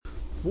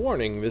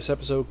Warning, this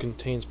episode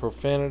contains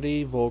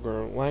profanity,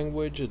 vulgar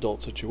language,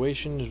 adult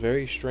situations,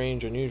 very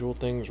strange, unusual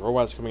things,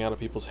 robots coming out of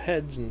people's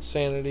heads,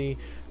 insanity,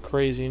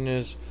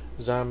 craziness,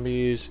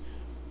 zombies,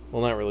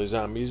 well, not really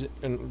zombies,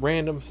 and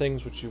random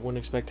things which you wouldn't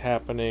expect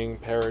happening,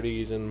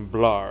 parodies, and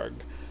blarg.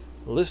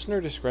 Listener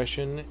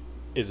discretion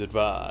is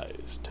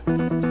advised.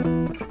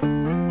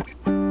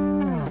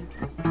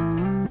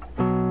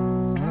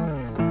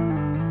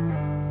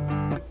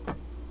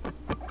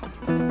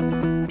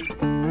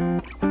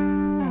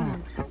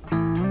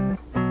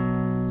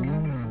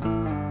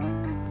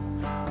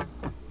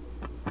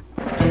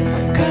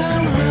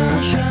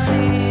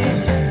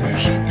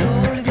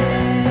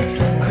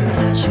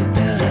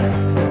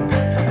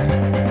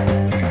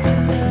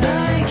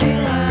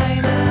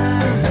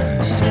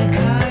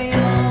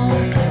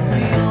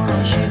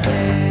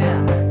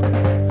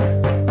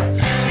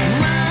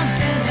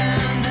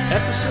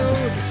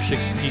 Episode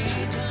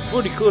 62.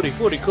 Footy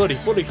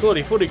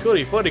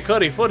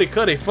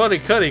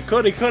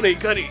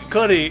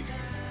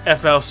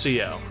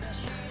FLCL.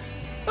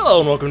 Hello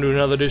and welcome to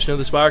another edition of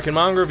the Spark and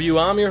Manga Review.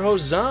 I'm your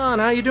host Zahn.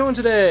 How you doing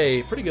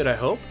today? Pretty good, I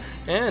hope.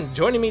 And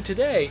joining me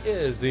today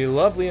is the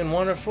lovely and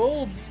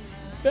wonderful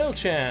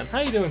Bell-chan. How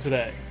you doing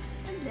today?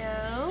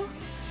 Hello.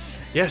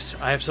 Yes,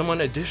 I have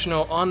someone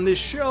additional on this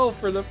show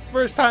for the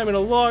first time in a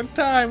long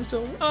time,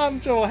 so I'm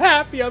so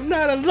happy I'm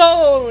not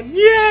alone!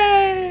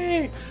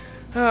 Yay!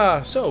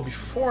 So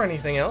before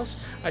anything else,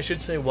 I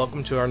should say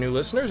welcome to our new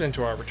listeners and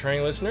to our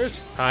returning listeners.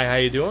 Hi, how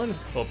you doing?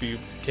 Hope you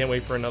can't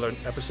wait for another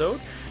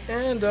episode.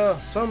 And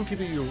some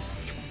people you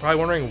probably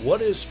wondering,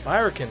 what is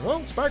Spiraken?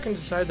 Well, Spiraken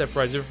decided that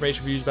provides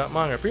information reviews about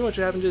manga. Pretty much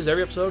what happens is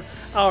every episode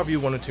I'll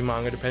review one or two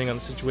manga depending on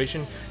the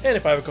situation, and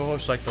if I have a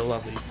co-host like the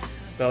lovely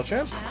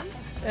Bell-chan.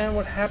 And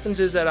what happens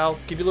is that I'll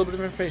give you a little bit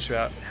of information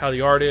about how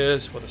the art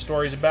is, what the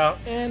story's about,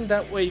 and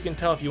that way you can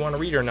tell if you want to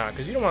read it or not.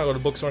 Because you don't want to go to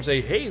the bookstore and say,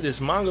 hey, this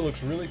manga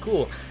looks really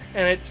cool,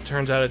 and it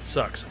turns out it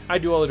sucks. I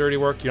do all the dirty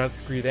work, you don't have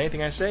to agree with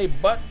anything I say,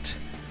 but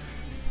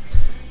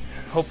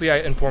hopefully I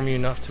inform you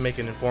enough to make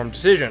an informed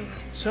decision.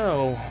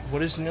 So,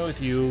 what is new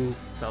with you,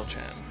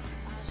 Bell-chan?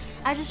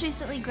 I just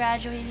recently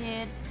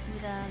graduated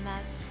with a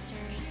master's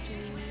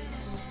degree.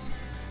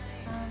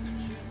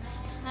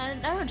 I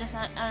don't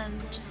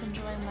just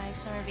enjoying my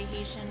summer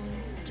vacation.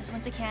 I just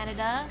went to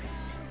Canada.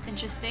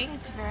 Interesting.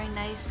 It's very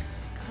nice,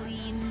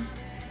 clean.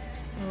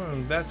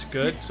 That's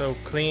good. So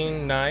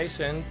clean,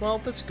 nice, and well,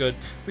 that's good.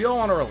 We all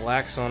want to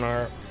relax on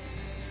our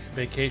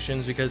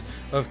vacations because,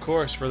 of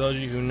course, for those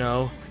of you who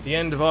know, the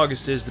end of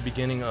August is the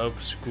beginning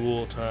of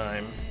school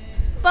time.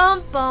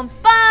 Bum bum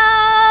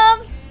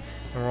bum!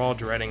 And we're all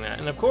dreading that.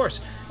 And of course,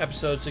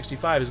 episode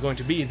 65 is going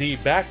to be the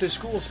back to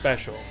school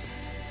special.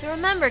 So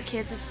remember,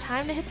 kids, it's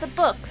time to hit the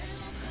books.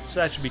 So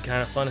that should be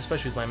kind of fun,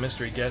 especially with my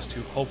mystery guest,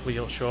 who hopefully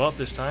he'll show up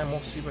this time.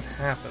 We'll see what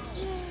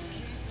happens.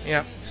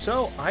 Yeah,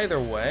 so either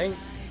way,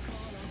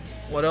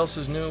 what else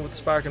is new with the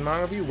Spark and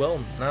Manga Review?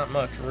 Well, not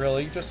much,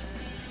 really. Just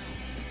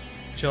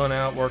chilling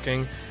out,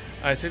 working.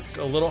 I took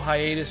a little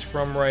hiatus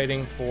from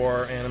writing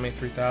for Anime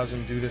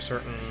 3000 due to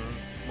certain,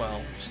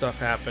 well, stuff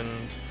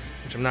happened,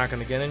 which I'm not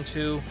going to get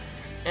into.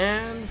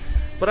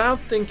 But I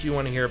don't think you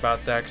want to hear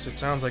about that, because it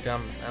sounds like I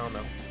don't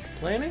know,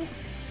 planning?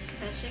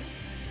 Fetching?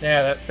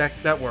 Yeah,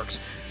 that works.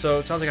 So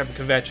it sounds like I'm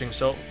kvetching.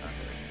 So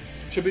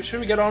should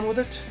we get on with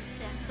it?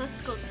 Yes,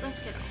 let's get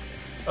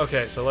on.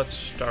 Okay, so let's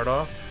start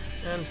off.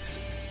 And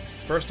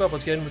first off,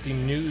 let's get in with the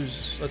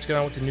news. Let's get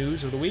on with the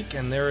news of the week.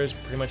 And there is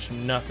pretty much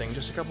nothing.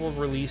 Just a couple of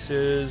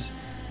releases.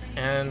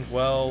 And,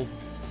 well,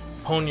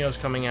 Ponyo's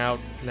coming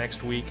out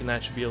next week, and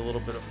that should be a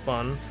little bit of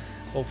fun.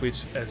 Hopefully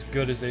it's as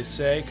good as they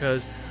say,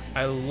 because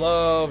I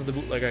love the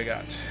bootleg I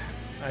got.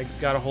 I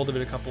got a hold of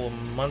it a couple of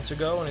months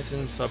ago, and it's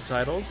in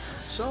subtitles.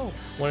 So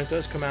when it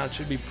does come out, it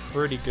should be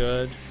pretty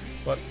good.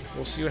 But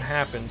we'll see what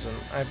happens. And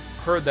I've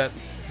heard that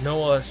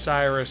Noah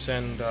Cyrus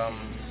and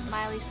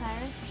Miley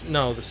Cyrus?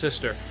 No, the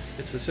sister.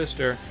 It's the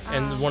sister,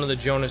 and one of the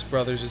Jonas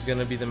brothers is going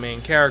to be the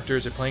main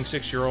characters. They're playing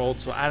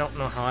 6-year-olds, so I don't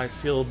know how I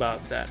feel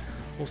about that.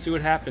 We'll see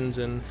what happens.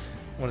 And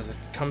what is it?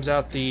 It comes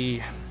out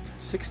the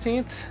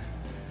 16th.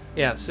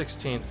 Yeah, the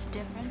 16th. It's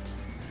different.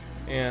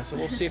 Yeah, so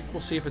we'll see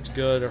if it's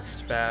good or if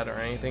it's bad or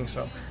anything.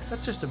 So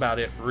that's just about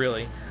it,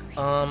 really.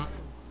 Now,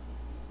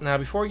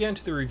 before we get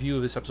into the review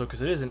of this episode,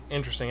 because it is an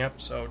interesting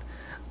episode,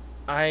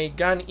 I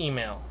got an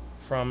email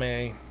from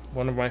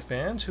one of my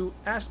fans who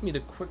asked me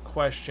the quick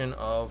question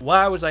of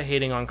why was I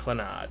hating on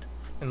Clannad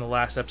in the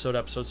last episode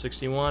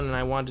 61, and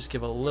I wanted to just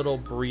give a little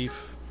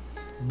brief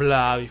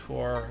blah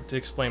to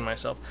explain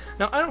myself.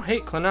 Now, I don't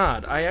hate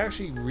Clannad. I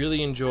actually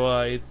really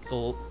enjoy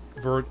the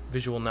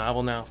visual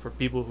novel. Now, for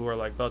people who are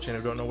like Bell-chan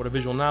who don't know what a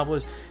visual novel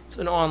is, it's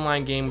an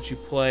online game which you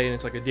play, and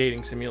it's like a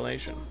dating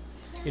simulation.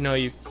 You know,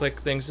 you click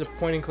things. It's a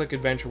point-and-click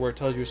adventure where it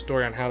tells you a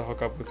story on how to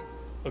hook up with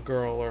a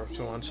girl or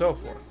so on and so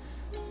forth.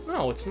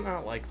 No, it's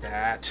not like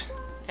that.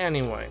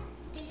 Anyway,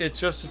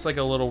 it's like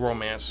a little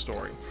romance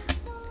story.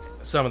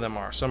 Some of them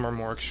are. Some are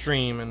more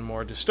extreme and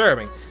more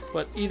disturbing.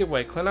 But either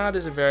way, Clannad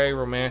is a very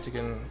romantic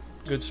and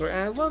good story,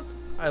 and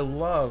I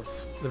love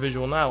the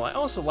visual novel. I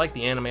also like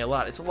the anime a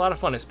lot. It's a lot of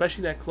fun,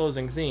 especially that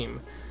closing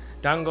theme.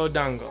 Dango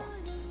Dango.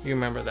 You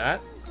remember that?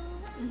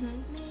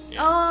 Mm-hmm. Yeah.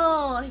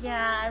 Oh,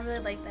 yeah, I really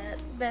like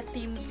that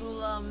theme.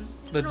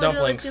 The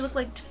dumplings. They look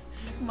like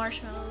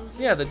marshmallows.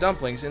 Yeah, the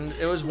dumplings. And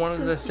it was one of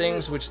the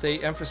things which they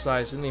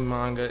emphasized in the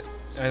manga,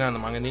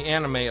 in the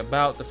anime,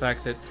 about the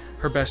fact that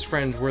her best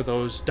friends were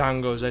those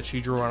dangos that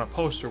she drew on a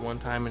poster one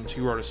time, and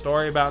she wrote a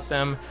story about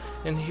them,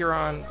 and here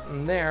on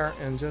and there,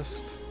 and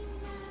just,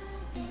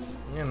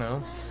 you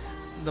know,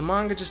 the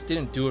manga just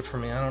didn't do it for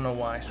me. I don't know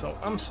why, so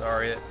I'm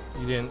sorry that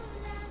you didn't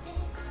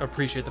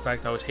appreciate the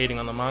fact that I was hating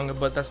on the manga,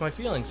 but that's my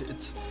feelings.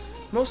 It's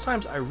most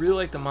times I really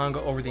like the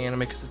manga over the anime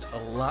because it's a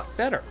lot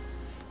better,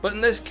 but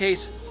in this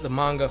case, the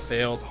manga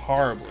failed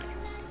horribly.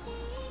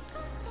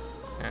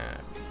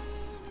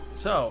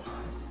 So,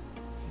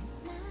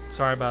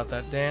 sorry about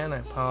that, Dan. I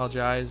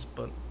apologize,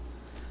 but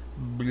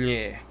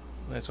bleh.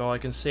 That's all I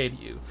can say to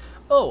you.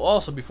 Oh,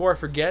 also, before I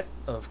forget,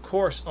 of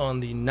course, on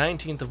the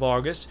 19th of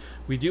August,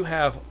 we do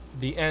have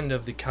the end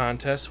of the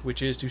contest,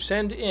 which is to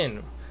send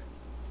in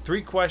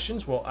 3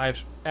 questions. Well,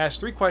 I've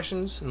asked 3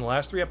 questions in the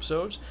last 3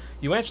 episodes.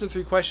 You answer the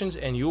 3 questions,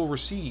 and you will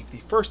receive the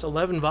first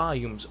 11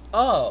 volumes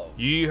of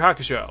Yu Yu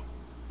Hakusho.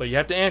 But you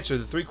have to answer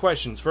the 3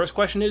 questions. First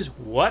question is,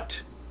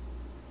 what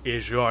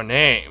is your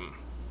name?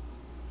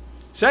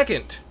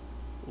 Second,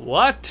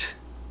 what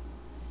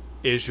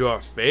is your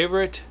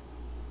favorite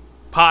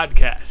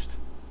podcast?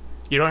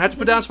 You don't have to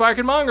put down Spark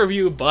and Manga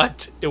Review,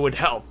 but it would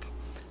help.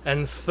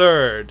 And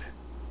third,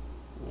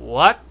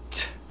 what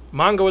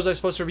manga was I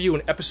supposed to review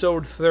in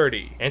episode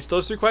 30? Answer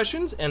those 3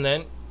 questions, and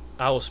then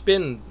I will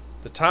spin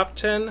the top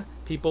 10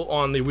 people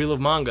on the Wheel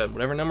of Manga.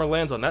 Whatever number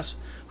lands on, that's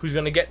who's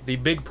going to get the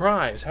big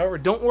prize. However,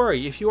 don't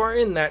worry. If you are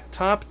in that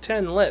top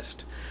 10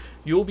 list,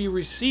 you will be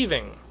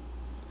receiving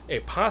a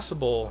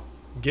possible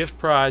gift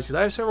prize, because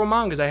I have several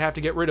mangas I have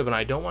to get rid of, and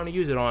I don't want to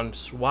use it on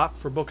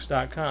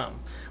swapforbooks.com,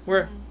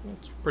 where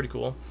it's pretty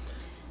cool.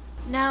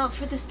 Now,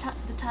 for the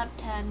top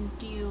 10,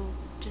 do you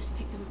just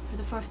pick them for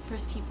the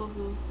first people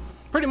who...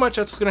 Pretty much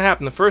that's what's going to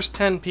happen. The first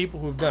 10 people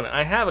who've done it.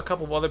 I have a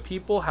couple of other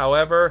people,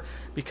 however,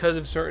 because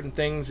of certain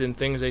things and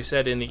things they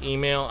said in the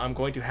email, I'm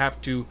going to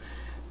have to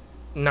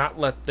not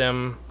let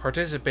them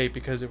participate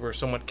because they were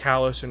somewhat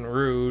callous and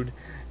rude.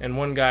 And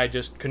one guy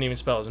just couldn't even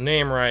spell his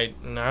name right,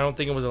 and I don't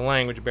think it was a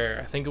language barrier.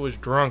 I think it was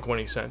drunk when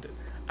he sent it.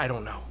 I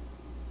don't know.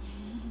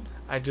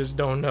 I just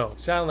don't know.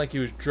 It sounded like he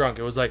was drunk.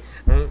 It was like,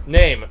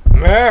 name,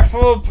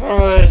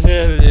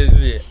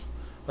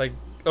 like,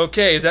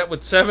 okay, is that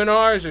with 7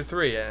 R's or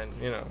 3? And,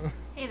 you know.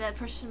 Hey, that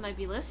person might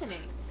be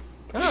listening.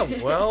 Oh,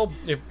 well,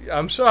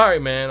 I'm sorry,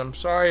 man. I'm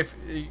sorry.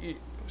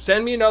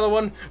 Send me another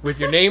one with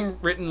your name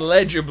written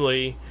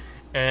legibly,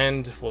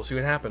 and we'll see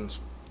what happens.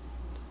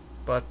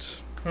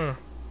 But,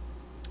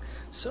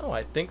 So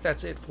I think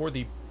that's it for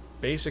the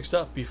basic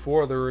stuff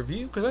before the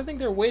review, because I think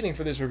they're waiting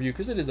for this review,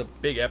 because it is a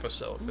big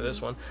episode for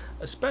this one,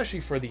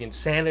 especially for the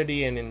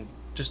insanity and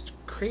just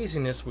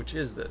craziness which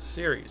is this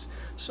series.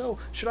 So,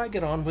 should I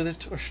get on with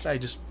it, or should I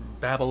just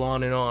babble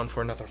on and on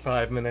for another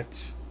 5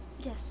 minutes?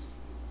 Yes.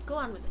 Go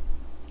on with it.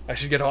 I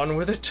should get on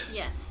with it?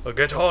 Yes. Well,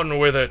 get on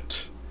with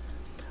it.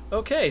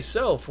 Okay,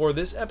 so for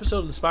this episode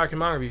of the Spark and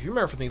Manga Review, if you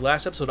remember from the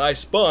last episode, I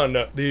spun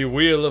the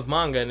Wheel of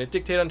Manga, and it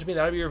dictated unto me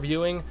that I'd be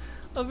reviewing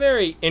a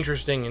very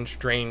interesting and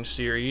strange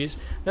series.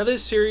 Now,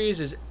 this series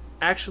is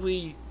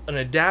actually an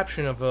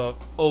adaptation of a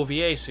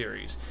OVA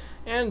series,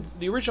 and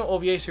the original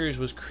OVA series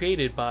was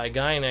created by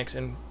Gainax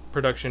and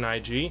Production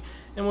IG,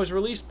 and was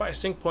released by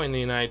SyncPoint in the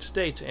United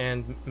States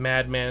and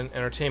Madman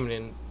Entertainment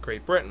in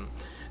Great Britain.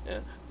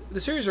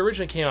 The series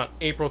originally came out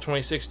April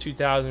 26,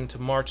 2000 to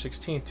March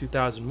 16,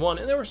 2001,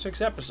 and there were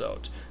 6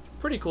 episodes.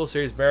 Pretty cool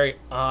series, very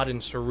odd and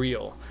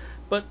surreal.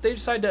 But they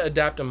decided to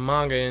adapt a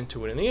manga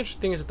into it, and the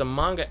interesting thing is that the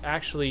manga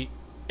actually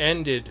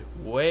ended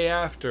way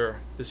after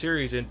the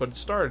series ended, but it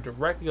started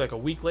directly like a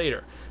week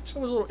later. So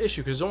it was a little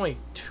issue because there's only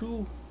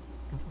 2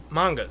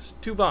 mangas,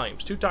 2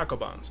 volumes, 2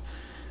 takobans.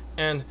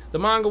 And the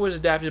manga was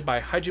adapted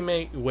by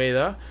Hajime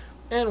Ueda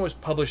and was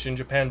published in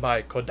Japan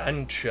by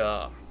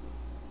Kodansha.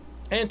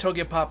 And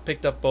Tokyopop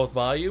picked up both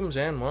volumes,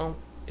 and, well,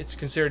 it's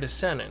considered a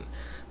seinen.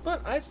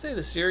 But I'd say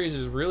the series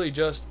is really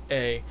just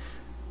a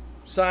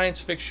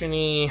science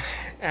fiction-y,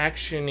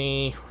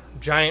 action-y,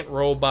 giant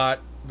robot,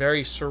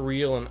 very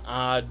surreal and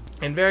odd,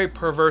 and very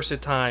perverse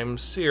at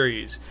times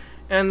series.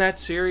 And that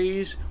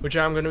series, which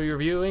I'm going to be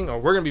reviewing, or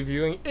we're going to be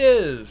reviewing,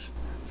 is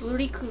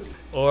Furikuri.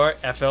 Or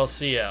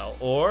FLCL,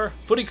 or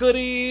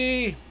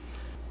Furikuri.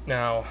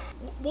 Now,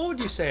 what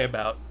would you say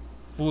about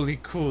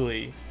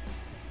Furikuri,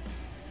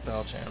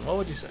 Bell-chan? What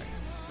would you say?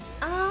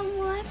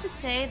 Well, I have to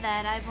say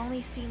that I've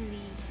only seen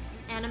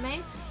the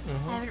anime.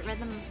 I haven't read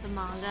the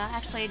manga.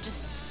 Actually, I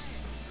just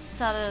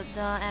saw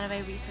the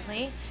anime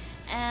recently,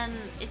 and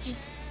it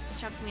just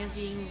struck me as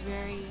being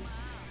very,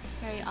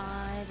 very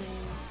odd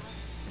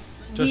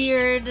and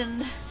weird.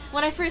 And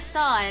when I first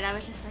saw it, I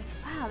was just like,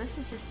 wow, this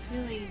is just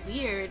really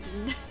weird.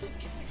 And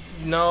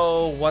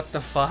no, what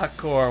the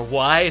fuck, or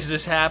why is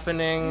this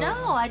happening?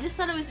 No, I just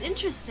thought it was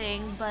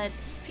interesting, but,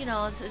 you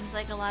know, it was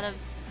like a lot of...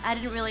 I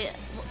didn't really...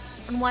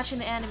 when watching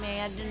the anime,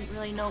 I didn't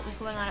really know what was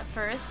going on at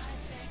first,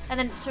 and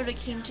then it sort of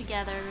came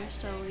together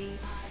slowly.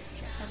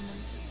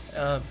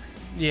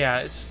 Yeah,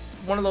 it's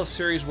one of those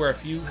series where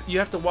if you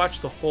have to watch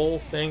the whole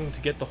thing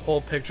to get the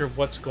whole picture of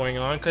what's going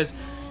on, because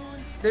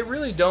they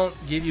really don't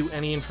give you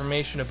any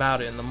information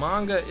about it. And the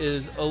manga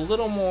is a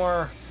little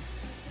more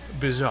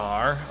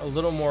bizarre, a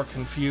little more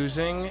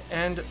confusing,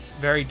 and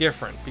very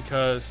different,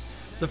 because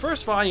the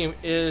first volume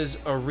is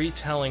a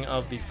retelling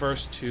of the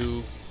first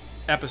 2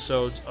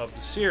 episodes of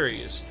the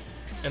series,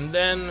 and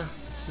then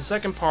the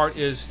second part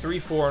is 3,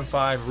 4, and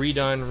 5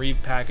 redone,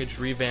 repackaged,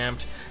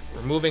 revamped,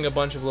 removing a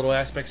bunch of little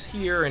aspects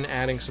here and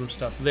adding some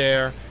stuff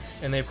there,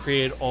 and they've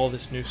created all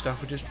this new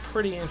stuff, which is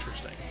pretty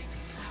interesting.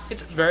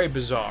 It's very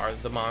bizarre,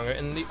 the manga,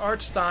 and the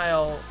art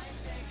style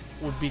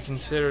would be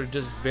considered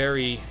just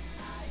very,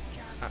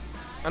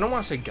 I don't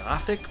want to say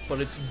gothic, but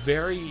it's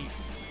very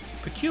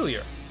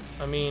peculiar.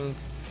 I mean,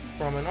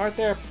 from an art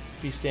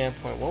therapy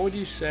standpoint, what would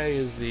you say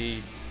is the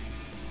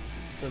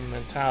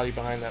mentality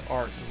behind that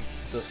art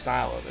and the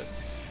style of it?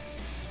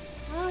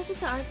 Well, I think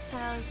the art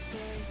style is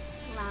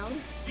very loud.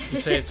 You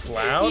say it's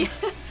loud?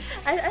 Yeah,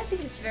 I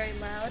think it's very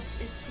loud.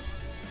 It's just,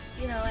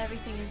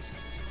 everything is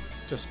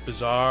just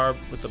bizarre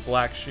with the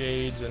black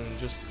shades and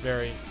just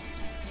very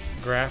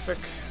graphic.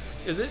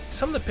 Is it?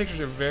 Some of the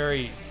pictures are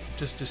very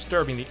just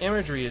disturbing. The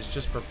imagery is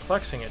just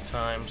perplexing at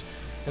times,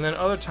 and then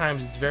other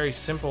times it's very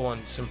simple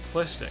and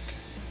simplistic.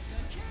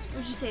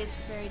 Would you say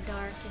it's very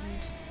dark and?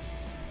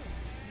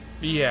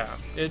 Yeah,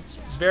 it's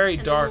very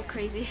and dark. A little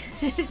crazy.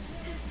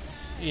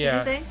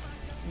 Yeah. Do you think?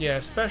 Yeah,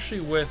 especially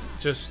with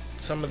just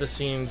some of the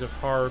scenes of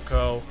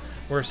Haruko,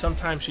 where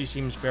sometimes she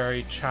seems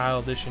very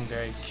childish and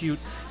very cute,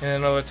 and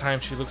then other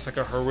times she looks like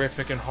a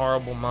horrific and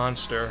horrible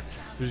monster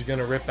who's going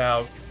to rip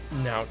out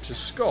Naota's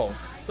skull.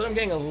 But I'm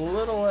getting a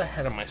little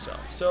ahead of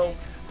myself. So,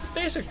 the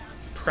basic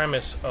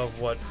premise of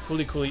what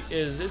Fooly Cooly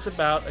is, it's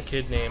about a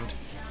kid named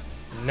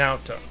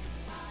Naota.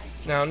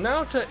 Now,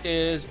 Naota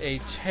is a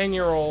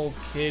 10-year-old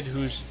kid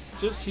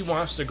he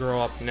wants to grow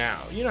up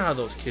now. You know how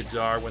those kids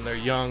are when they're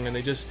young and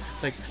they just,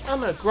 like,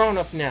 I'm a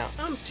grown-up now.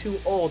 I'm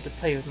too old to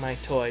play with my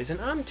toys,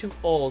 and I'm too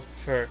old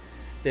for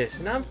this,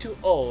 and I'm too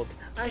old.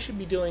 I should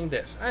be doing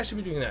this. I should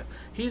be doing that.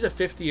 He's a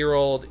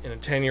 50-year-old in a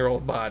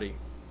 10-year-old body.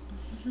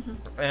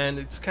 And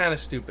it's kind of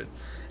stupid.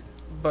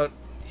 But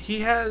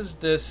he has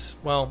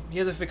he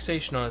has a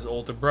fixation on his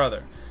older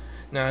brother.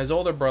 Now, his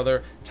older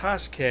brother,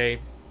 Tasuke,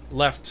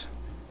 left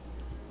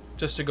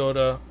just to go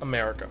to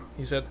America.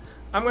 He said,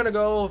 I'm going to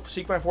go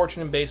seek my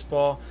fortune in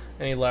baseball,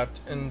 and he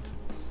left. And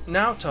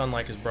Naota,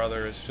 unlike his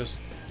brother, is just,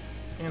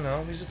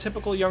 he's a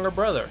typical younger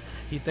brother.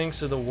 He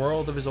thinks of the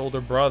world of his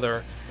older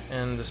brother,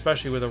 and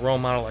especially with a role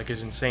model like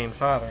his insane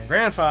father and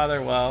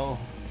grandfather, well...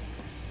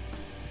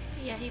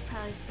 Yeah, he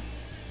probably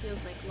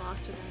feels like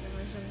lost without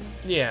him or something.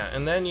 Yeah,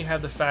 and then you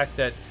have the fact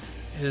that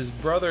his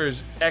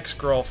brother's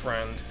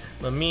ex-girlfriend,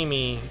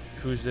 Mamimi,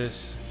 who's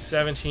this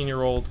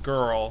 17-year-old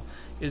girl,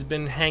 has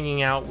been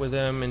hanging out with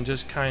him and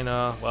just kind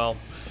of,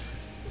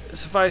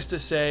 suffice to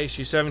say,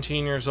 she's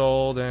 17 years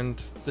old, and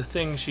the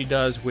thing she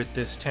does with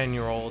this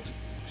 10-year-old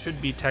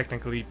should be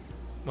technically,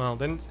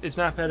 then it's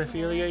not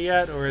pedophilia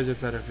yet, or is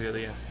it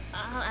pedophilia?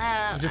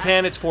 In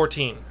Japan, it's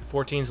 14.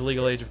 14 is the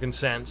legal age of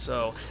consent,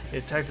 so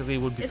it technically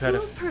would be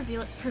pedophilia. It's a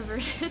little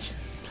perverted.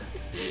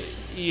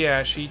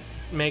 Yeah, she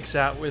makes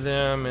out with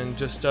him and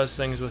just does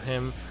things with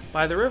him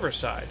by the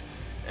riverside.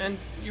 And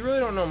you really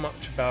don't know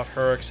much about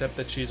her except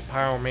that she's a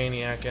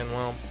pyromaniac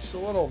and, she's a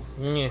little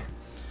meh.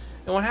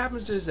 And what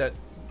happens is that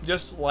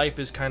just life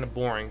is kind of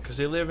boring because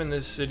they live in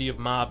this city of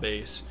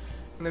Mabase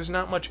and there's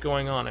not much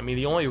going on. I mean,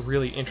 the only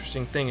really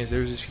interesting thing is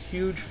there's this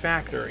huge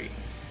factory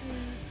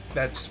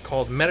that's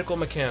called Medical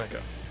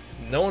Mechanica.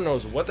 No one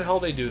knows what the hell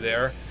they do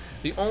there.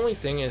 The only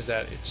thing is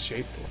that it's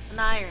shaped like an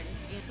iron.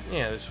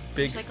 Yeah, this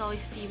big... There's like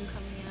always steam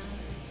coming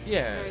out. It's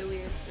very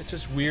weird. It's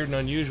just weird and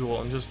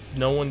unusual, and just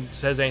no one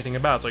says anything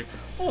about it. It's like,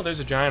 oh, there's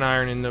a giant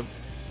iron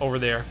over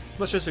there.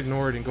 Let's just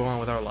ignore it and go on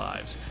with our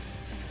lives.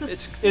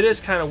 It is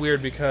kind of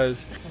weird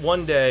because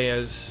one day,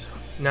 as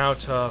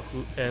Naota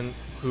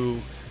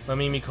who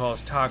Mamimi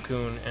calls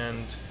Takun,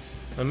 and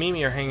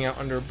Mamimi are hanging out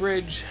under a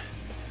bridge.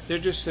 They're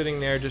just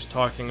sitting there, just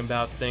talking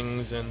about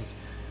things, and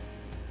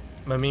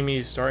Mamimi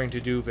is starting to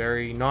do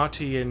very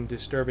naughty and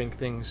disturbing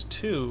things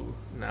to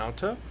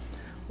Naota.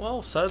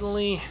 Well,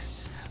 suddenly,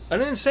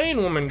 an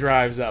insane woman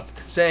drives up,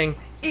 saying,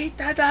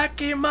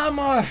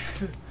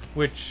 "Itadakimasu!"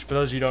 Which, for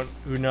those of you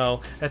who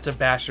know, that's a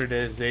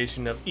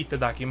bastardization of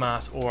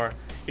itadakimasu, or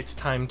it's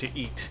time to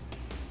eat.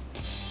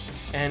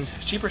 And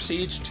she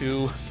proceeds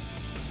to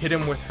hit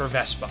him with her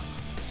Vespa.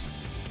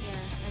 Yeah,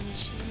 and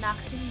she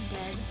knocks him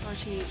dead, or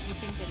you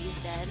think that he's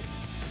dead.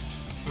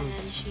 And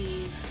then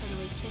she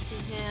suddenly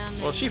kisses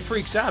him. Well, she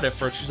freaks out at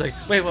first. She's like,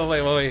 wait, what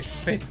did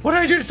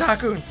I do to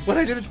Takun? What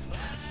did I do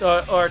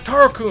to... or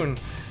Taro-kun.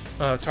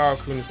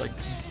 Taro-kun is like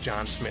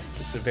John Smith.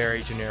 It's a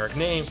very generic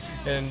name.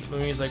 And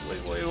Mamimi's like,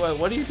 wait,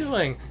 what are you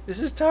doing?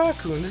 This is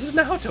Taro-kun. This is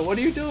Naota. What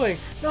are you doing?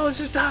 No, this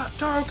is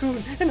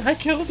Taro-kun. And I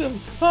killed him.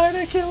 Why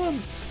did I kill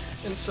him?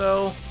 And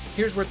so,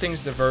 here's where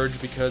things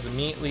diverge, because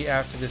immediately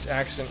after this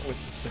accident with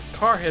the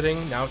car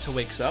hitting, Naoto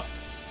wakes up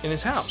in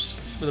his house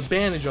with a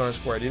bandage on his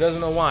forehead. He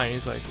doesn't know why. And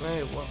he's like,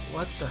 wait,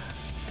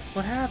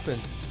 what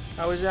happened?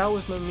 I was out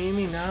with my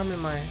Mimi, now I'm in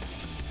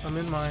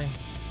my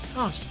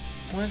house.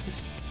 Why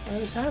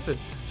did this happen?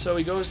 So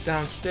he goes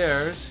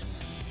downstairs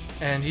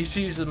and he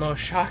sees the most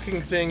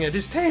shocking thing at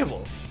his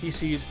table. He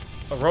sees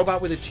a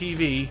robot with a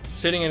TV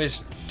sitting at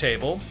his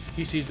table.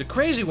 He sees the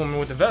crazy woman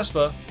with the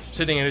Vespa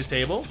sitting at his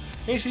table.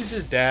 And he sees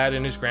his dad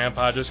and his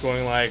grandpa just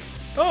going like,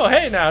 oh,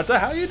 hey, Naoto,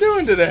 how you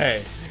doing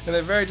today? And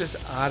they're very just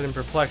odd and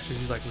perplexed.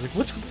 She's like,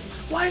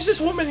 why is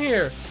this woman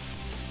here?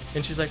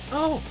 And she's like,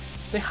 oh,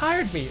 they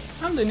hired me.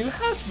 I'm the new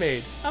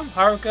housemaid. I'm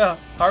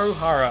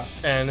Haruhara.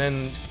 And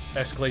then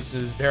escalates to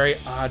this very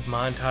odd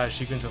montage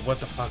sequence of what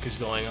the fuck is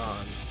going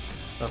on.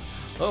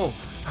 Oh,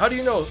 how do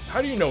you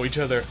know each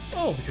other?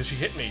 Oh, because she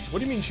hit me. What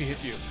do you mean she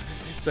hit you?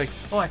 It's like,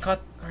 oh, I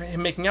caught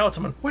him making out with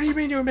someone. What do you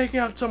mean you were making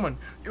out with someone?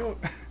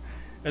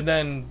 And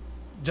then,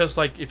 just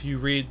like if you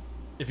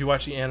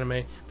watch the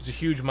anime, there's a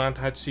huge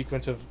montage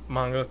sequence of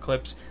manga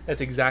clips.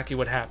 That's exactly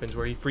what happens,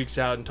 where he freaks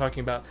out and talking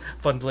about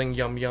fondling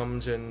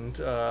yum-yums and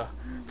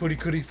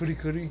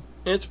furikuri.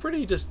 And it's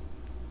pretty just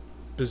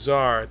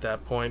bizarre at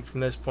that point,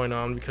 from this point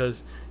on,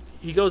 because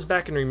he goes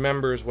back and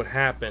remembers what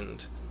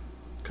happened.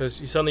 Because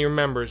he suddenly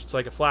remembers, it's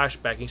like a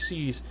flashback. He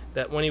sees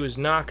that when he was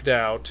knocked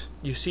out,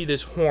 you see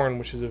this horn,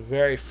 which is a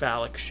very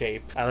phallic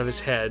shape, out of his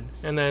head.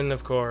 And then,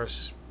 of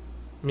course,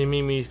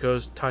 Mimimi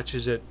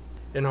touches it,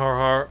 and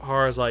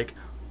Hara's like,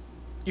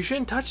 you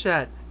shouldn't touch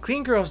that.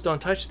 Clean girls don't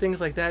touch things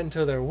like that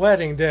until their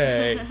wedding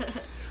day.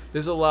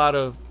 There's a lot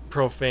of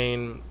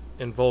profane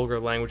and vulgar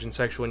language and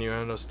sexual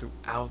innuendos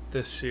throughout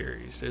this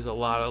series. There's a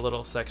lot of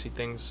little sexy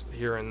things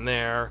here and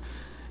there.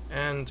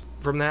 And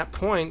from that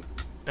point,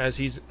 as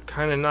he's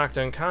kind of knocked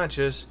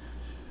unconscious,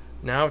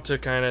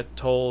 Naoto kind of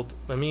told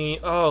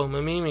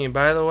Mimimi,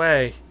 by the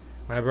way,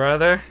 my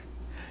brother,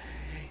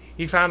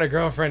 he found a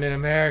girlfriend in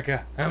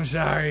America. I'm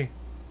sorry.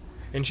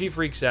 And she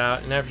freaks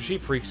out, and after she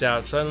freaks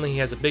out, suddenly he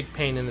has a big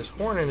pain in this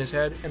horn in his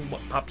head, and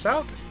what pops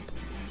out?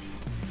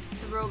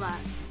 The robot.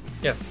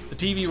 Yeah, the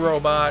TV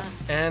robot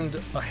and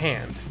a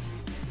hand.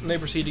 And they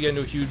proceed to get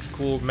into a huge,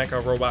 cool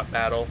mecha robot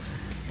battle,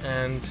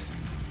 and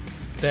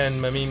then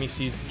Mimimi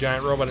sees the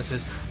giant robot and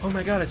says, oh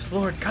my god, it's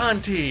Lord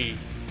Conti!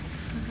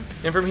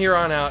 And from here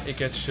on out, it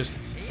gets just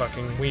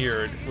fucking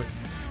weird.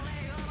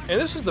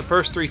 And this was the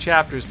first 3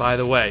 chapters, by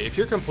the way. If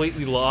you're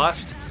completely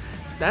lost,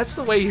 that's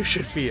the way you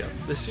should feel.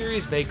 The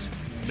series makes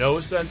no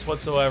sense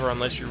whatsoever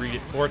unless you read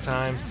it 4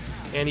 times,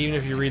 and even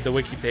if you read the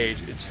wiki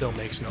page, it still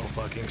makes no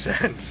fucking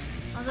sense.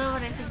 Although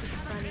what I think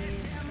is funny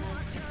is that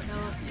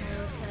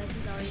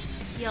Naruto,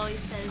 he always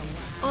says,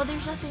 oh,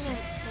 there's nothing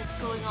that's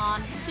going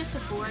on. It's just a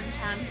boring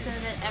town. He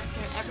said it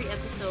after every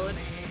episode,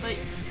 but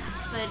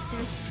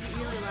there's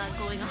really a lot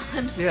going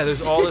on. Yeah,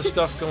 there's all this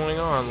stuff going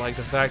on, like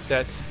the fact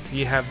that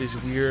you have these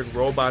weird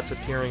robots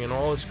appearing and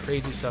all this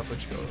crazy stuff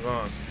which goes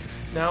on.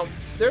 Now,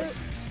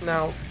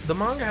 the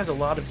manga has a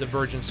lot of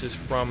divergences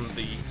from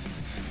the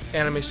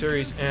anime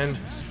series, and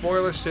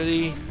spoiler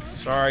city,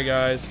 sorry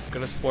guys, I'm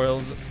gonna spoil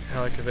the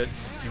hell of it.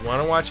 If you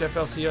want to watch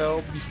FLCO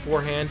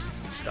beforehand,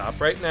 stop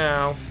right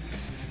now,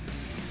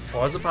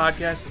 pause the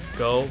podcast,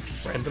 go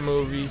rent the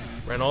movie,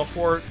 rent all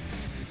 4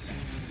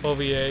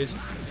 OVAs,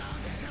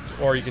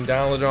 or you can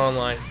download it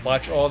online,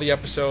 watch all the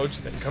episodes,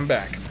 then come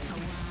back.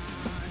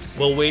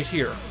 We'll wait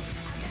here.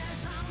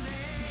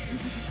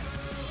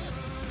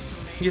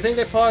 You think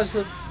they paused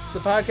the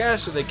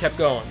podcast, or they kept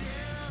going?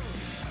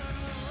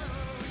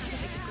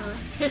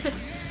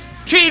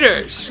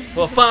 Cheaters!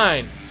 Well,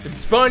 fine.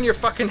 It's on your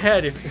fucking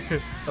head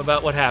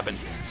about what happened.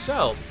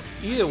 So,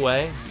 either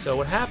way,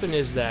 what happened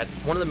is that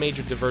one of the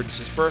major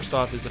divergences, first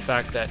off, is the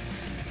fact that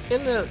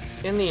in the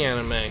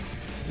anime,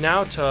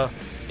 Naoto,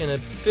 in a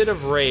fit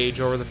of rage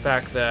over the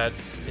fact that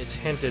it's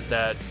hinted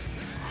that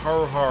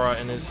Haruhara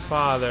and his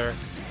father,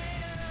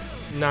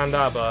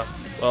 Nandaba,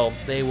 well,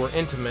 they were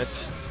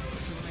intimate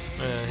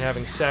and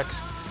having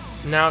sex,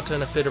 Naoto,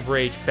 in a fit of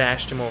rage,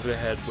 bashed him over the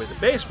head with a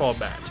baseball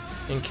bat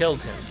and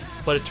killed him.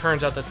 But it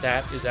turns out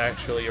that is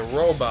actually a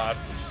robot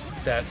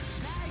that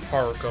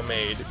Haruko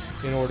made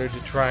in order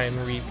to try and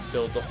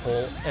rebuild the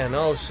whole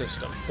NO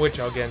system, which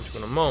I'll get into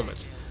in a moment.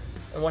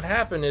 And what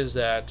happened is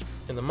that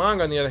in the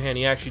manga, on the other hand,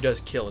 he actually does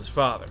kill his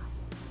father.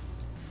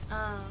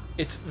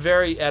 It's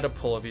very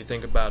Oedipal if you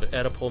think about it.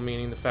 Oedipal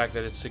meaning the fact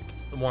that it's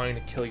wanting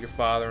to kill your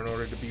father in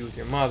order to be with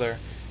your mother.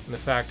 And the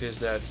fact is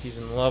that he's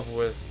in love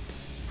with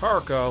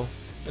Haruko,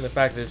 and the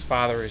fact that his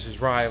father is his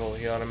rival,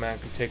 he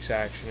automatically takes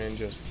action and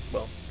just,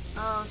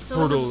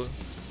 brutal.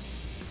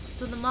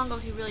 So in the manga,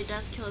 he really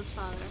does kill his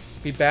father.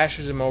 He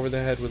bashes him over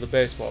the head with a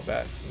baseball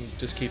bat and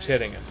just keeps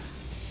hitting him.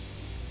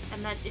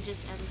 And that it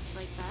just ends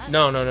like that?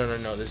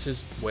 No. This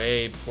is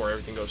way before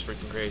everything goes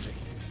freaking crazy.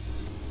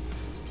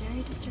 It's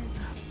very disturbing.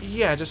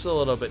 Yeah, just a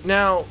little bit.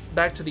 Now,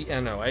 back to the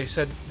NO. I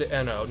said the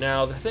NO.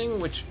 Now, the thing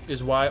which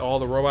is why all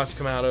the robots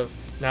come out of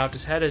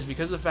Naoto's head is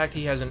because of the fact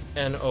he has an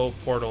NO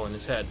portal in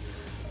his head.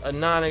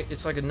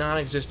 It's like a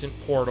non-existent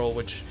portal,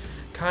 which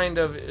kind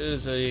of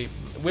is a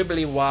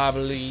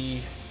wibbly-wobbly,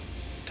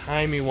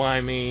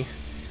 timey-wimey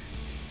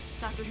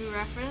Doctor Who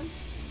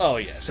reference? Oh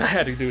yes, I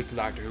had to do with the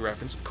Doctor Who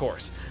reference, of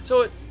course.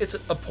 So it's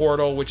a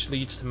portal which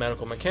leads to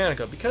Medical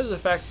Mechanica because of the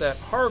fact that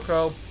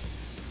Haruko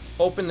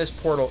opened this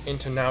portal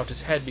into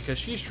Naota's head because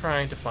she's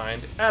trying to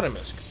find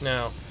Adamus.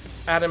 Now,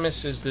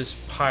 Adamus is this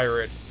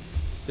pirate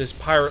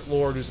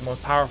lord who's the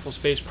most powerful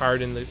space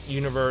pirate in the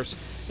universe,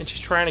 and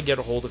she's trying to get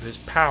a hold of his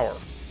power.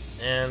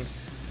 And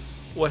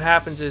what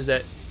happens is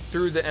that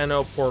through the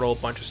NO portal, a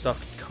bunch of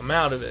stuff can come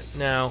out of it.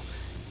 Now,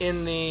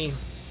 in the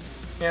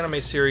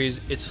anime series,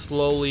 it's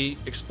slowly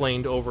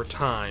explained over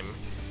time.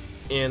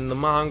 In the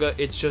manga,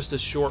 it's just a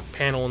short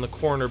panel in the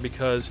corner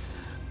because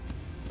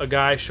a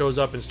guy shows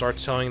up and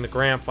starts telling the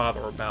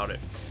grandfather about it.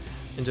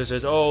 And just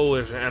says, oh,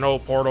 there's an NO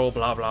portal,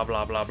 blah, blah,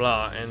 blah, blah,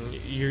 blah. And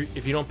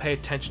if you don't pay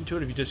attention to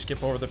it, if you just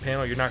skip over the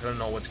panel, you're not going to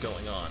know what's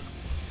going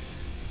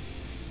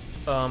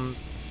on.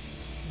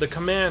 The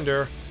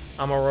commander,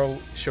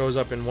 Amuro, shows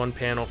up in one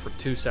panel for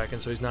 2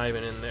 seconds, so he's not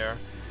even in there.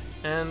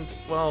 And,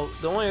 well,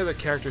 the only other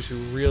characters who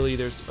really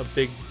there's a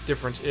big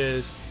difference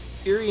is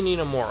Iri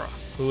Ninamura,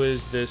 who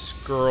is this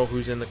girl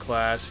who's in the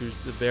class, who's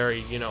the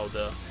very,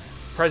 the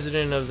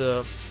president of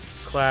the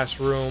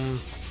classroom,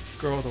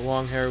 girl with the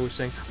long hair who's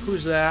saying,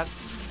 who's that?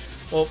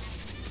 Well,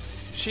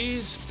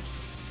 she's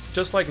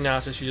just like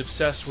Naota, she's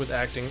obsessed with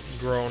acting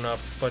grown up,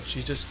 but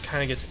she just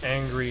kind of gets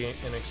angry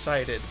and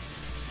excited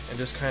and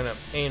just kind of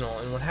anal.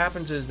 And what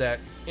happens is that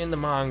in the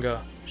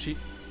manga,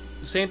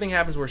 the same thing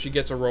happens where she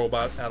gets a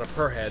robot out of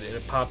her head and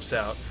it pops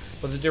out,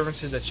 but the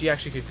difference is that she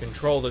actually could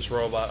control this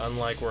robot,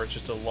 unlike where it's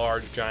just a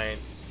large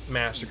giant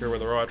massacre where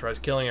the robot tries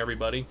killing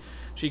everybody.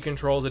 She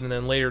controls it, and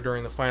then later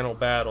during the final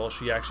battle,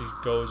 she actually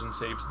goes and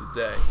saves the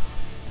day.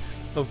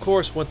 Of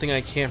course, one thing I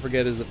can't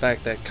forget is the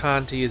fact that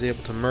Kanti is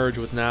able to merge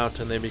with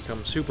Naota and they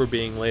become Super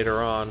Being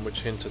later on,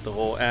 which hints at the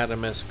whole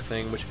Adamus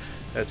thing, which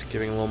that's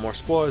giving a little more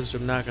spoilers, which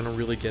I'm not going to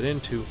really get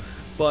into.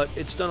 But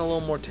it's done a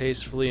little more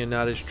tastefully and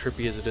not as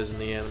trippy as it is in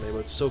the anime. But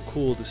it's so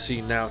cool to see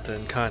Naota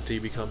and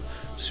Kanti become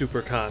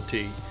Super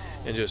Kanti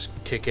and just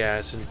kick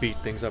ass and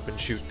beat things up and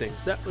shoot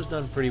things. That was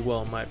done pretty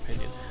well in my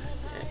opinion.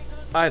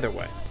 Either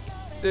way,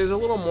 there's a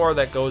little more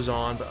that goes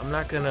on, but I'm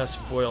not going to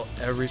spoil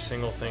every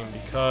single thing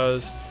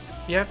because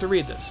you have to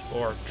read this,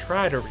 or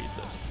try to read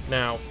this.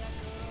 Now,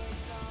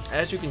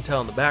 as you can tell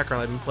in the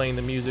background, I've been playing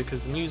the music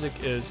because the music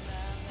is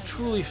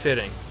truly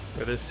fitting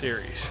for this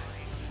series.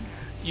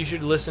 You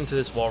should listen to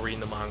this while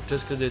reading the manga,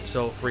 just because it's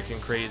so freaking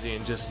crazy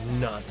and just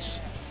nuts.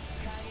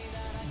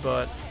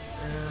 But,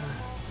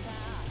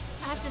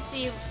 I have to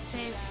say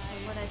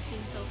from what I've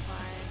seen so far,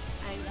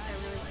 I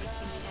really like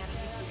the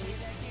anime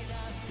series.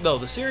 No,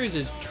 the series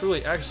is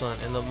truly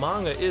excellent, and the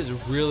manga is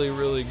really,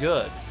 really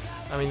good.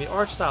 I mean, the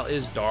art style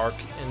is dark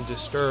and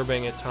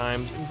disturbing at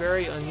times, and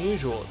very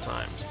unusual at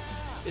times.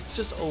 It's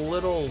just a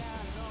little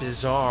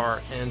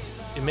bizarre, and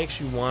it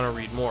makes you want to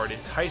read more. It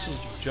entices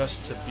you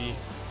just to be,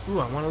 ooh,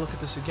 I want to look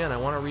at this again. I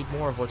want to read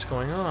more of what's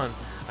going on.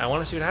 I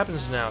want to see what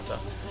happens to Naota.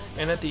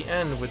 And at the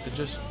end, with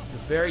the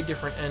very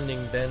different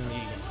ending than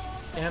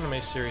the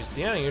anime series, at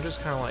the end, you're just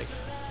kind of like,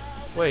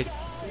 wait,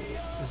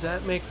 is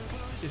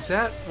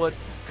that what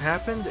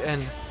happened?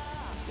 And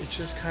it's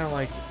just kind of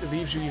like, it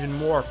leaves you even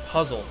more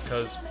puzzled,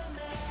 because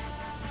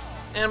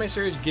anime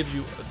series gives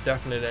you a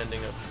definite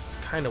ending of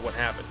kind of what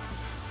happened.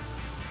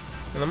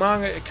 In the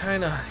manga, it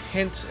kind of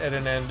hints at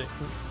an ending,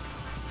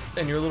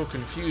 and you're a little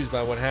confused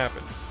by what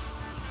happened.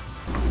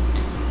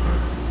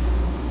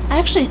 I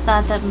actually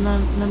thought that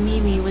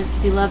Mamimi was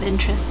the love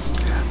interest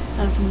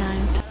of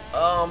Naota.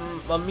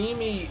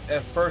 Mamimi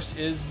at first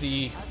is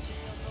the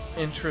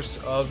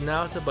interest of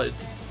Naota, but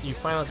you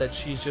find out that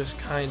she's just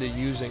kind of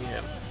using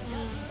him.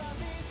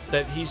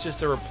 That he's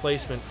just a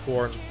replacement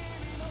for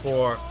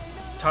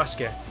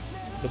Tasuke,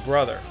 the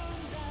brother.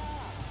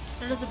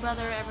 So does the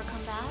brother ever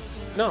come back?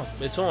 Or? No,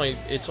 it's only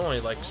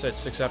like I said,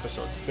 6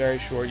 episodes. It's very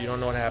short. You don't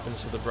know what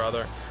happens to the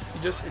brother. You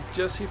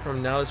just see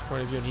from Naota's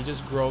point of view, and he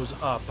just grows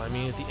up. I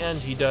mean, at the end,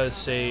 he does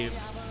save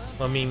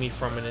Mamimi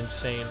from an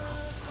insane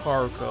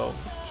Haruko.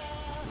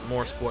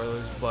 More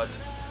spoilers, but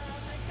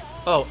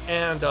oh,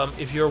 and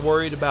if you're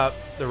worried about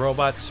the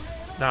robots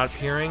not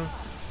appearing,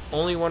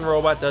 only one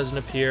robot doesn't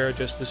appear.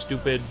 Just the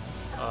stupid.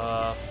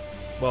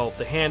 Well,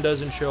 the hand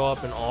doesn't show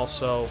up, and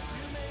also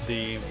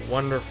the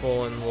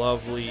wonderful and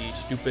lovely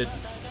stupid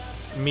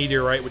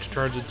meteorite, which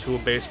turns into a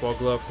baseball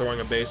glove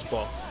throwing a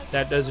baseball.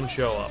 That doesn't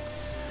show up.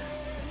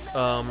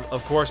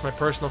 Of course, my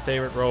personal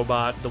favorite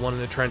robot, the one in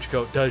the trench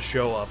coat, does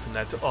show up, and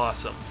that's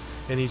awesome.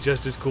 And he's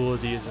just as cool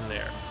as he is in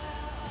there.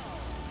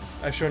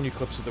 I've shown you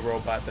clips of the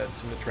robot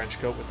that's in the trench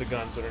coat with the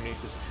guns underneath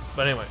this.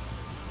 But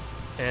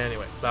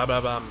anyway, blah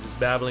blah blah. I'm just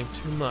babbling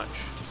too much.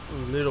 Just a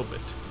little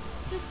bit.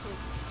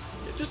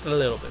 Just a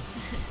little bit.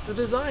 The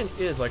design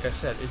is, like I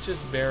said, it's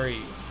just very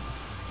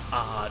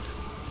odd.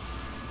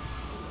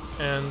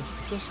 And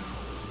just,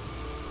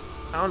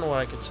 I don't know what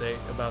I could say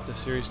about this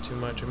series too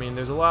much. I mean,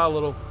 there's a lot of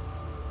little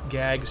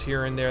gags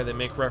here and there that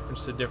make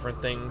reference to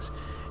different things.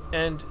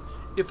 And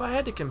if I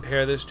had to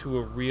compare this to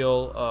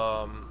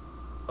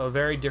a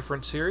very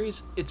different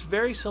series, it's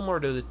very similar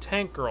to the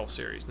Tank Girl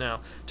series. Now,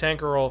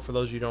 Tank Girl, for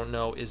those of you who don't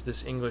know, is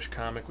this English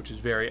comic which is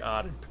very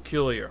odd and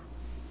peculiar.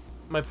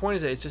 my point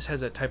is that it just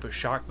has that type of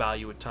shock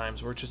value at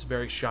times where it's just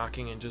very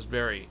shocking and just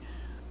very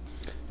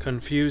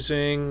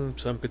confusing,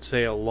 some could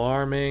say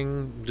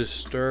alarming,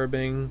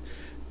 disturbing,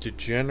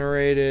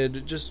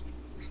 degenerated, just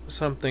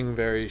something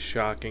very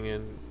shocking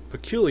and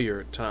peculiar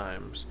at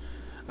times.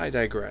 I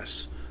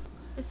digress.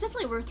 It's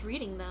definitely worth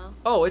reading, though.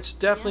 Oh, it's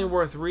definitely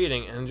worth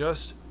reading, and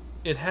just,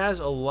 it has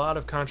a lot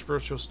of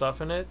controversial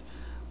stuff in it,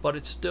 but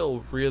it's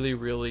still really,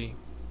 really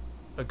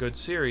a good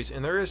series,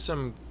 and there is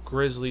some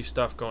grisly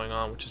stuff going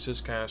on, which is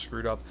just kind of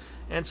screwed up,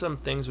 and some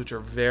things which are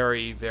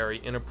very, very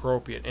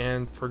inappropriate.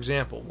 And, for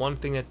example, one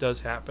thing that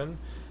does happen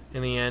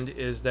in the end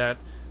is that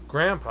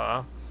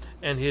Grandpa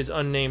and his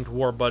unnamed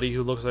war buddy,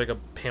 who looks like a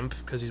pimp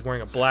because he's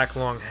wearing a black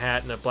long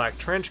hat and a black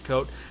trench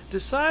coat,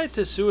 decide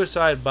to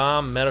suicide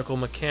bomb Medical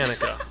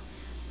Mechanica.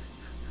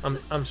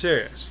 I'm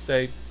serious.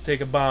 They take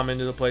a bomb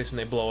into the place and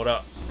they blow it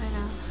up. I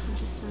know. It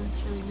just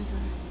sounds really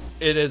bizarre.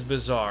 It is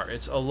bizarre.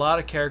 It's a lot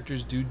of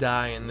characters do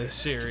die in this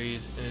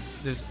series, and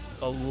there's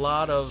a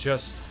lot of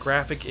just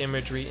graphic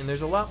imagery, and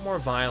there's a lot more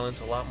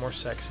violence, a lot more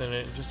sex in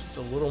it, and just it's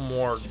a little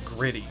more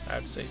gritty, I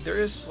would say.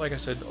 There is, like I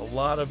said, a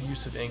lot of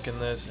use of ink in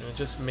this, and it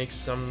just makes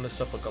some of the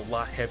stuff look a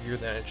lot heavier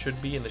than it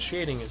should be, and the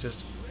shading is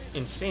just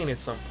insane at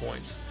some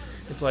points.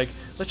 It's like,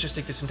 let's just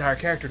take this entire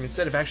character, and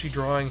instead of actually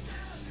drawing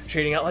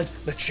shading outlines,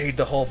 let's shade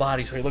the whole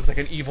body so he looks like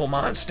an evil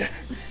monster.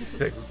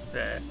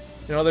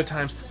 And other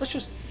times, let's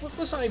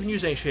not even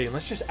use any shading,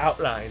 let's just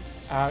outline.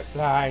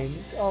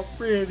 It's all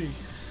pretty.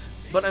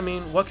 But I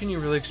mean, what can you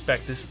really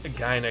expect? This is a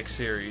Gainax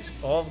series.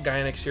 All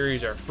Gainax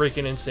series are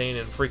freaking insane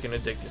and freaking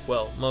addictive.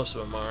 Well, most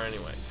of them are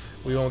anyway.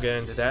 We won't get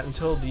into that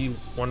until the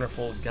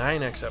wonderful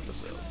Gainax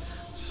episode.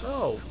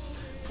 So,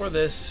 for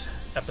this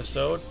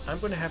episode, I'm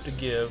going to have to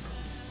give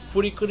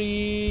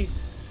Furikuri,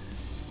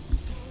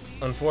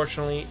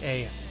 unfortunately,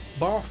 a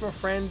borrow from a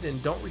friend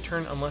and don't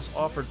return unless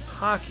offered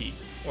Pocky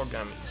or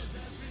gummies,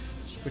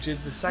 which is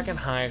the second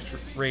highest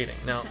rating.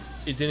 Now,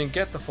 it didn't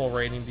get the full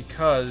rating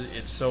because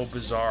it's so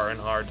bizarre and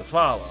hard to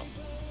follow.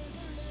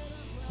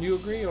 You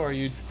agree, or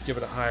you give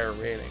it a higher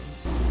rating?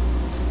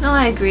 No,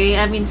 I agree.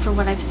 I mean, for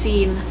what I've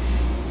seen,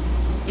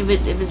 it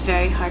was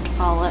very hard to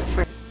follow at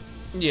first.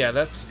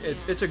 Yeah,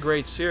 it's a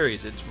great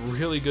series. It's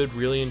really good,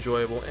 really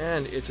enjoyable,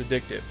 and it's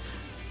addictive.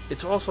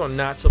 It's also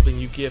not something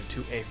you give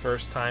to a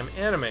first-time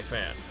anime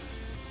fan.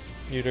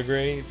 You'd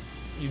agree?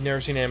 You've never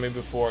seen anime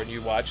before and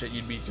you watch it,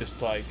 you'd be just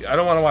like, I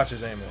don't want to watch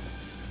this anymore.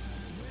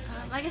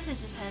 I guess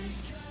it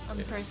depends on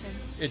the person.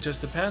 It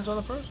just depends on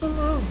the person?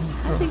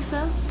 I think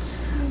so.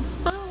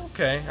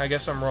 Okay, I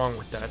guess I'm wrong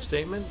with that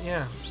statement.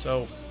 Yeah,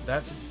 so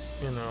that's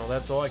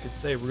all I could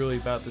say really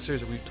about the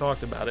series. We've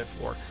talked about it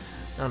for,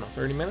 I don't know,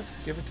 30 minutes,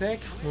 give or take?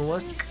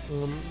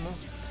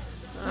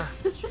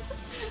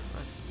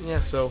 Yeah,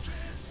 so,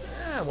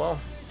 well,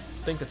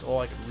 I think that's all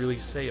I could really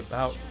say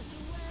about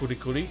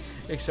Furikuri,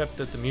 except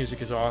that the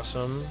music is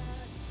awesome,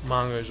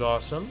 manga is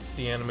awesome,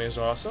 the anime is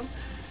awesome,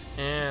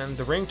 and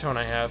the ringtone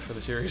I have for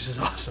the series is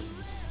awesome.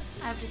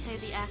 I have to say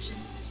the action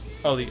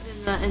scenes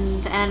in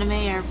the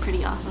anime are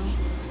pretty awesome.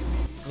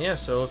 Yeah,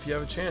 so if you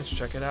have a chance,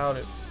 check it out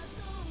at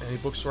any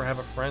bookstore. Have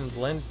a friend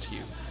lend it to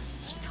you.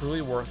 It's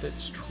truly worth it.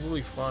 It's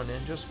truly fun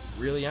and just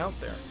really out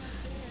there.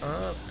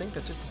 I think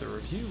that's it for the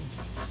review.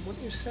 What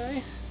do you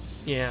say?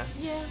 Yeah.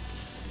 Yeah. I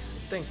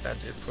think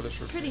that's it for this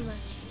review. Pretty much.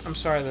 I'm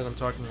sorry that I'm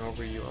talking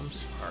over you. I'm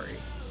sorry.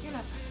 You're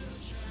not talking.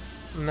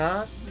 I'm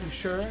not? You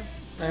sure?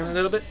 I'm a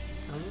little bit?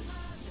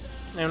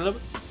 I'm a little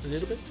bit? A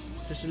little bit?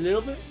 Just a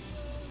little bit?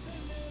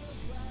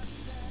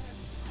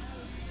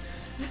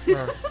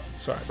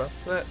 Sorry about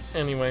that.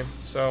 Anyway,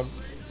 so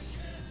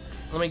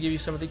let me give you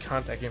some of the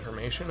contact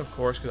information, of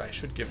course, because I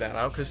should give that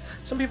out, because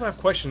some people have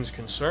questions,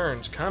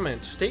 concerns,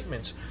 comments,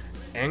 statements,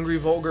 angry,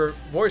 vulgar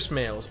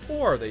voicemails,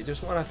 or they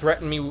just want to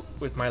threaten me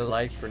with my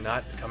life for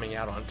not coming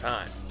out on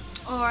time.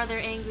 Or they're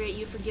angry at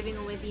you for giving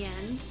away the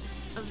end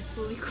of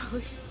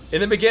Furikuri.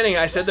 In the beginning,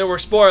 I said there were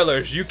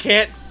spoilers. You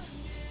can't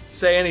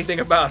say anything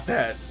about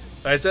that.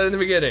 I said in the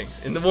beginning,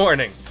 in the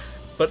warning.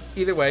 But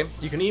either way,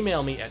 you can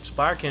email me at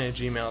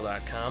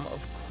spirekin@gmail.com.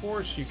 Of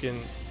course, you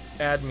can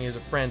add me as a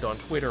friend on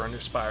Twitter under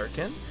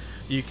Spirekin.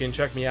 You can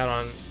check me out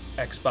on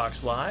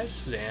Xbox Live,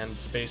 Zan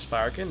space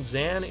Spirekin.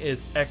 Zan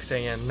is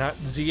X-A-N, not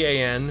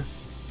Z-A-N,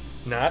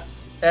 not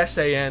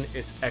S-A-N,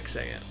 it's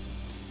X-A-N.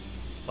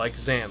 Like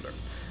Xander.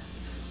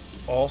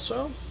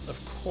 Also,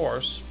 of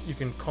course, you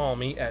can call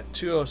me at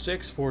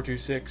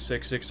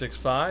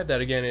 206-426-6665.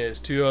 That again is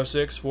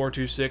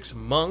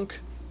 206-426-MONK,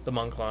 the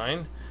Monk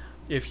line.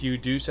 If you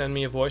do send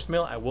me a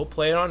voicemail, I will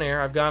play it on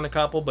air. I've gotten a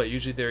couple, but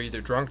usually they're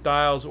either drunk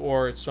dials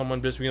or it's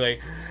someone just being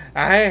like,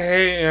 I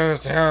hate you,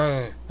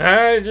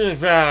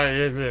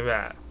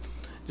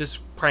 just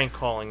prank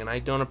calling, and I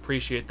don't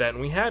appreciate that. And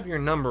we have your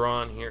number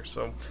on here,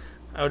 so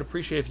I would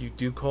appreciate if you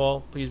do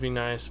call. Please be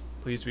nice.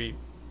 Please be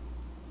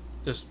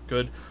just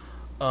good.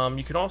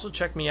 You can also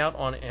check me out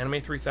on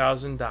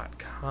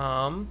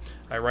anime3000.com.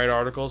 I write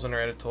articles under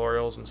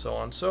editorials and so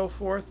on and so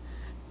forth.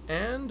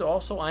 And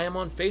also, I am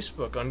on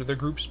Facebook under the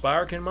group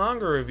Spirekin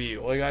Manga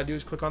Review. All you gotta do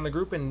is click on the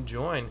group and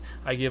join.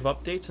 I give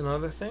updates and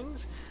other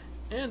things.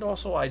 And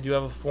also, I do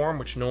have a forum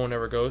which no one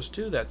ever goes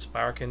to. That's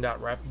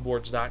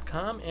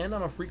spirekin.rapidboards.com. And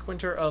I'm a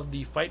frequenter of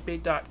the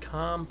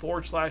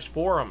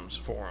fightbait.com/forums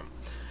forum.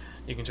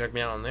 You can check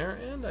me out on there.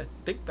 And I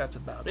think that's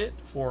about it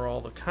for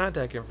all the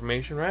contact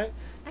information, right?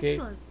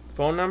 Excellent.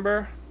 Phone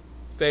number,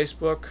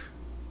 Facebook,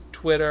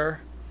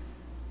 Twitter.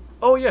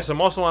 Oh, yes, I'm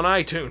also on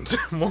iTunes.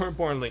 More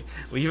importantly,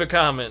 leave a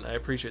comment. I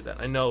appreciate that.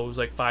 I know it was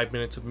like 5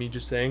 minutes of me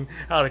just saying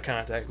how to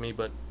contact me,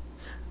 but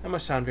I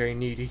must sound very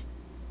needy.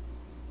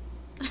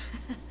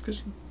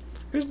 Because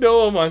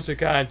no one wants to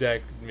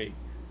contact me.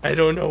 I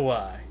don't know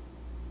why.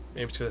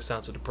 Maybe it's because I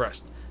sound so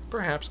depressed.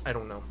 Perhaps. I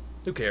don't know.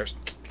 Who cares?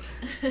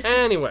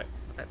 Anyway,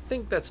 I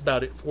think that's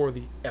about it for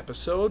the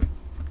episode.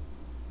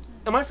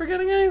 Am I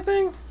forgetting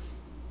anything?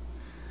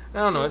 I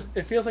don't know.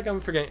 It feels like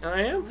I'm forgetting.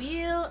 I am?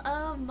 Wheel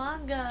of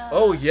Manga.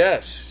 Oh,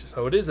 yes.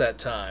 So it is that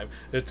time.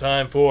 The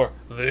time for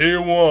the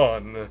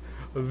one,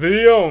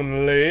 the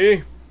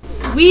only...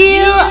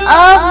 Wheel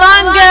of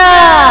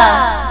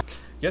Manga!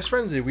 Yes,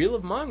 friends, the Wheel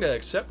of Manga,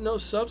 except no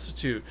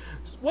substitute.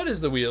 What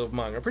is the Wheel of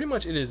Manga? Pretty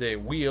much it is a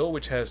wheel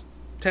which has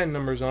 10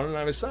 numbers on it, and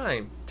I've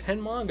assigned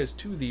 10 mangas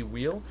to the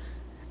wheel.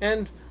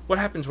 And what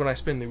happens when I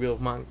spin the Wheel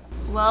of Manga?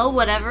 Well,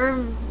 whatever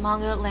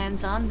manga it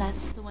lands on,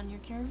 that's the one you're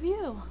going to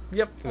review.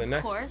 Yep. For the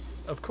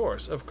next. Of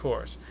course.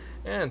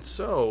 And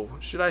so,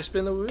 should I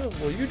spin the wheel?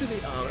 Well, you do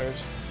the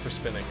honors for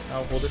spinning.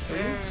 I'll hold it for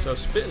you. So,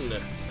 spin.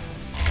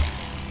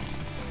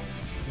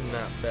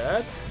 Not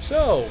bad.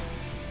 So,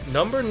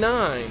 number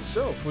 9.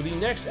 So, for the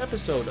next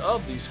episode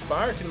of the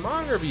Spirekin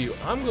Manga Review,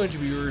 I'm going to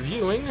be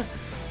reviewing,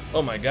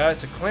 oh my god,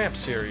 it's a Clamp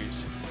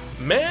series.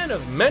 Man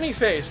of Many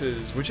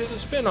Faces, which is a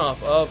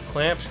spin-off of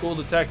Clamp School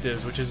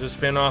Detectives, which is a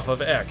spin-off of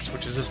X,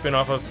 which is a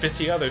spin-off of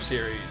 50 other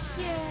series.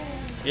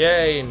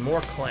 Yay, and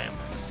more Clamp.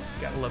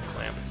 Gotta love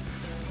Clamp.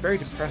 It's very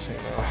depressing,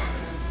 though.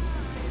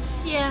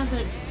 Yeah,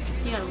 but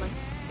you gotta like.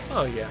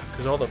 Oh, yeah,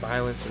 because all the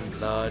violence and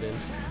blood and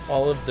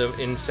all of the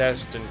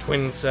incest and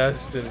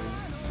twincest and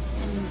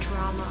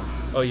drama.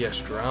 Oh, yes,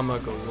 drama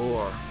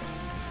galore.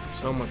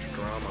 So much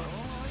drama.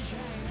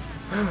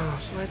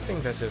 So I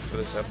think that's it for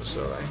this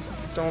episode. I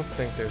don't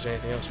think there's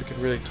anything else we could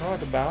really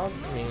talk about.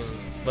 I mean,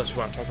 unless we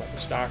want to talk about the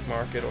stock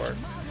market or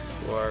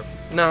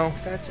no,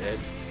 that's it.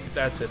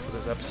 That's it for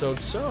this episode.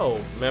 So,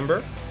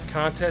 remember,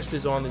 contest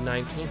is on the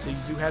 19th, so you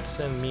do have to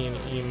send me an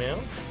email.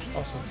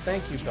 Also,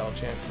 thank you,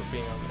 Belchan, for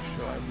being on the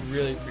show. I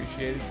really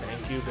appreciate it.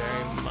 Thank you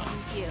very much.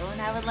 Thank you,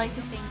 and I would like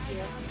to thank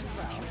you as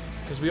well.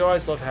 Because we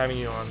always love having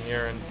you on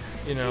here, and,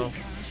 you know...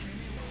 Thanks.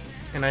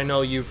 And I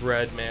know you've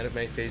read Man of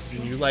Many Faces,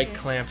 and you like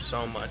Clamp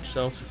so much.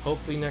 So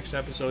hopefully next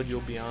episode you'll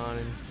be on,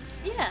 and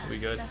yeah, we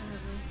good. Definitely.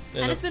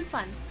 And it's been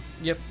fun.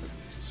 Yep.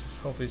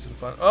 Hopefully some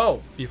fun.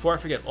 Oh, before I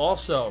forget,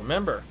 also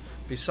remember,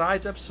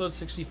 besides episode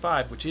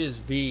 65, which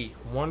is the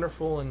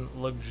wonderful and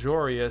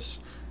luxurious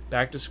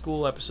Back to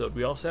School episode,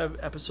 we also have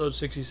episode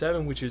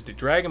 67, which is the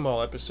Dragon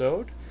Ball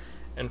episode,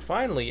 and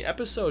finally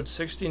episode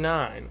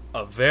 69,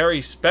 a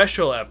very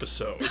special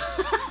episode.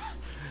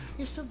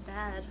 You're so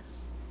bad.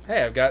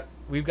 Hey,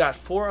 we've got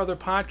 4 other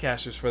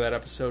podcasters for that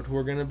episode who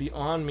are going to be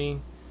on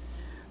me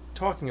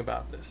talking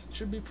about this. It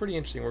should be pretty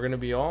interesting. We're going to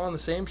be all on the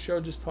same show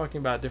just talking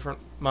about different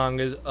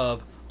mangas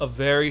of a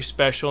very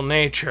special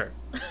nature.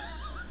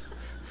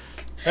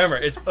 Remember,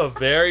 it's a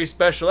very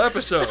special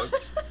episode.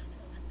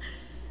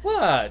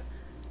 What?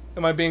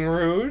 Am I being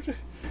rude?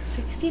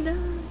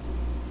 69.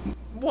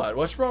 What?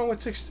 What's wrong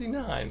with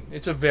 69?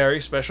 It's a very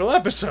special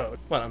episode.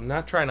 What, I'm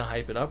not trying to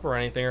hype it up or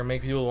anything or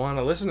make people want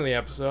to listen to the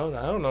episode.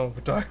 I don't know what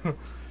we're talking about.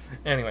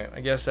 Anyway,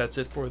 I guess that's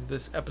it for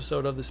this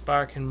episode of the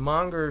Spirekin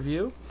Manga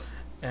Review.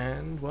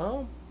 And,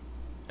 well,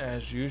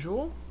 as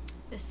usual...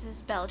 This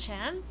is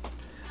Belchan.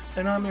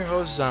 And I'm your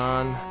host,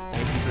 Zahn.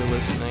 Thank you for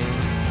listening.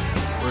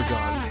 We're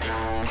gone.